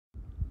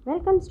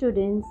Welcome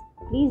students,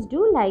 please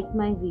do like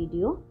my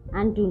video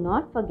and do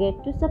not forget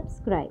to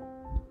subscribe.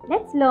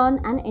 Let's learn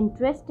an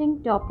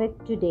interesting topic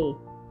today,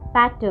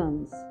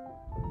 patterns.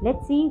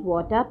 Let's see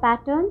what are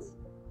patterns.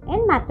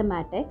 In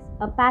mathematics,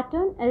 a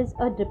pattern is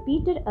a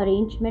repeated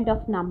arrangement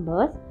of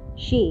numbers,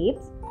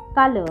 shapes,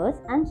 colors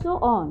and so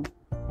on.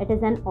 It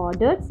is an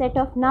ordered set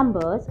of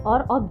numbers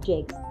or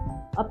objects.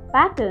 A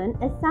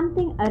pattern is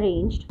something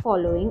arranged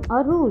following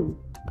a rule.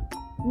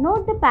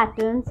 Note the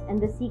patterns in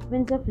the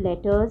sequence of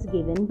letters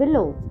given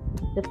below.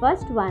 The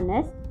first one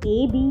is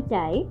AB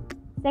type,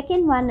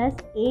 second one is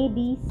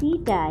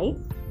ABC type,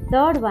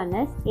 third one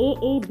is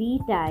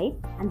AAB type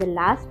and the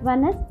last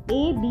one is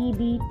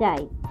ABB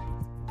type.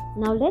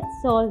 Now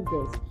let's solve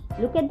this.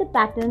 Look at the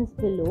patterns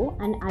below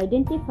and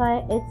identify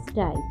its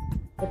type.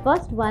 The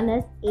first one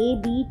is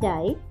AB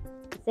type,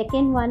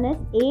 second one is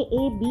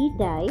AAB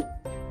type,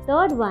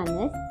 third one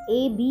is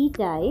AB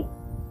type,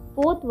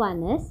 fourth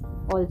one is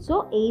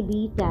also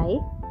AB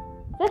type,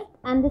 fifth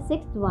and the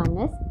sixth one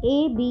is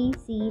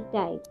ABC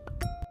type.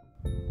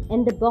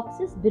 In the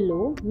boxes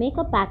below, make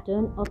a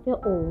pattern of your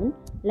own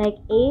like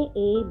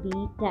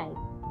AAB type.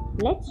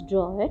 Let's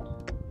draw it.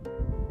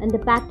 In the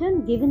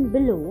pattern given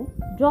below,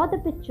 draw the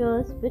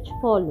pictures which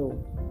follow.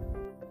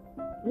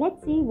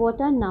 Let's see what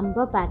are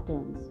number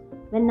patterns.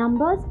 When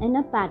numbers in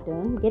a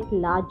pattern get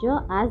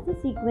larger as the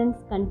sequence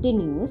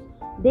continues,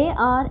 they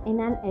are in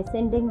an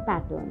ascending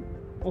pattern.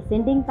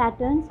 Ascending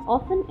patterns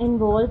often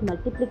involve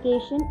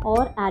multiplication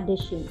or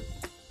addition.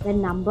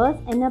 When numbers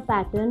in a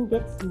pattern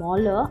get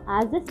smaller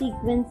as the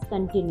sequence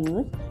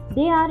continues,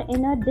 they are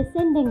in a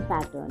descending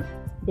pattern.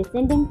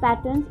 Descending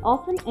patterns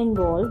often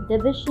involve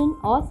division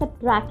or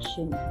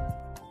subtraction.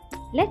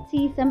 Let's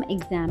see some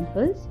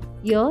examples.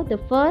 Here, the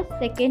first,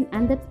 second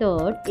and the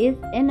third is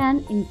in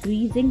an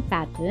increasing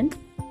pattern.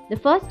 The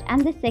first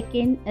and the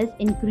second is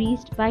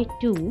increased by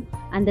 2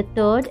 and the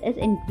third is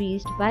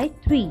increased by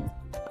 3.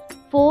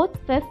 Fourth,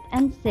 fifth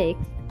and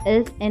sixth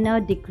is in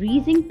a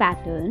decreasing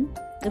pattern.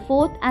 The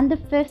fourth and the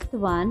fifth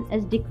one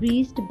is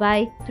decreased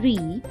by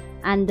 3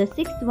 and the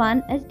sixth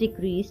one is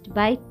decreased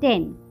by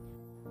 10.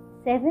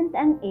 Seventh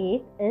and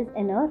eighth is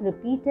in a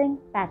repeating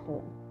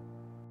pattern.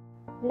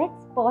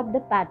 Let's spot the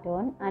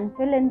pattern and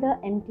fill in the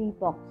empty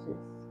boxes.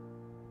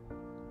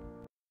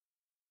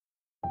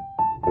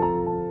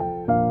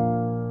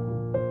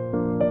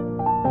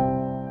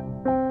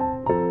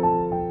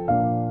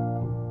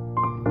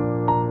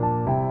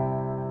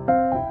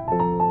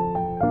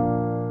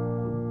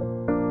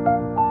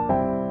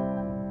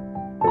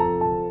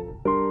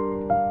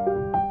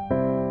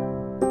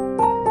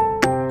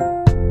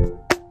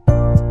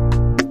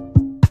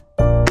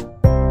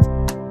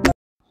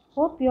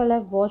 Hope you all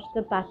have watched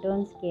the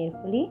patterns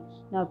carefully.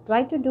 Now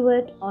try to do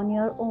it on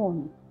your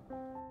own.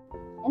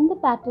 In the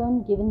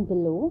pattern given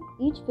below,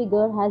 each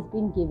figure has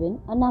been given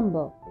a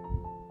number.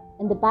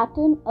 In the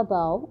pattern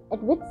above,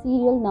 at which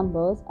serial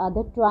numbers are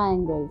the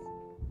triangles?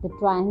 The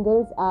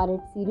triangles are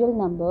at serial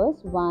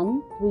numbers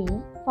 1, 3,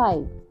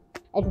 5.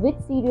 At which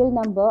serial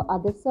number are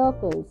the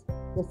circles?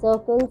 The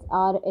circles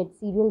are at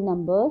serial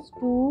numbers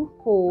 2,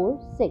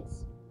 4,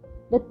 6.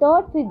 The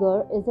third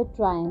figure is a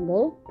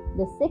triangle.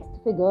 The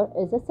sixth figure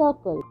is a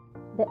circle.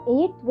 The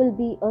 8th will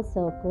be a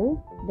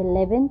circle. The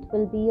 11th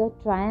will be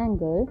a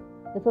triangle.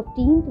 The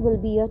 15th will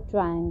be a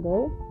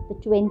triangle. The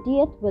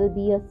 20th will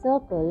be a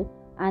circle.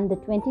 And the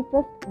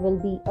 25th will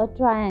be a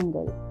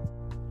triangle.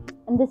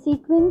 In the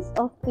sequence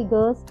of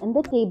figures in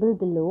the table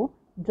below,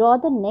 draw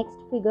the next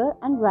figure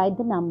and write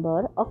the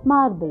number of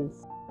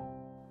marbles.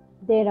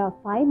 There are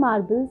 5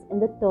 marbles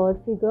in the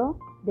third figure.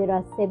 There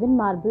are 7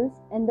 marbles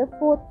in the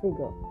fourth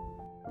figure.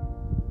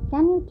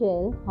 Can you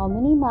tell how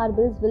many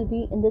marbles will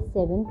be in the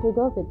 7th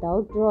figure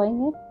without drawing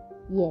it?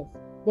 Yes,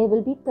 there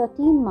will be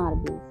 13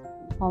 marbles.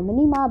 How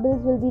many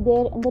marbles will be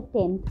there in the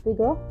 10th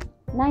figure?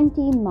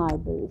 19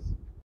 marbles.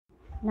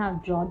 Now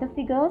draw the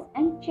figures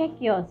and check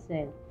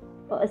yourself.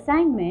 For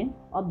assignment,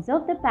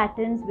 observe the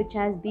patterns which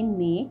has been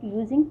made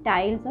using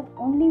tiles of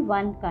only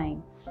one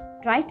kind.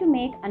 Try to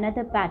make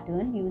another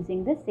pattern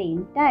using the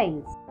same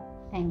tiles.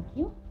 Thank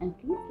you and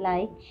please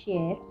like,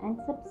 share and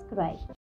subscribe.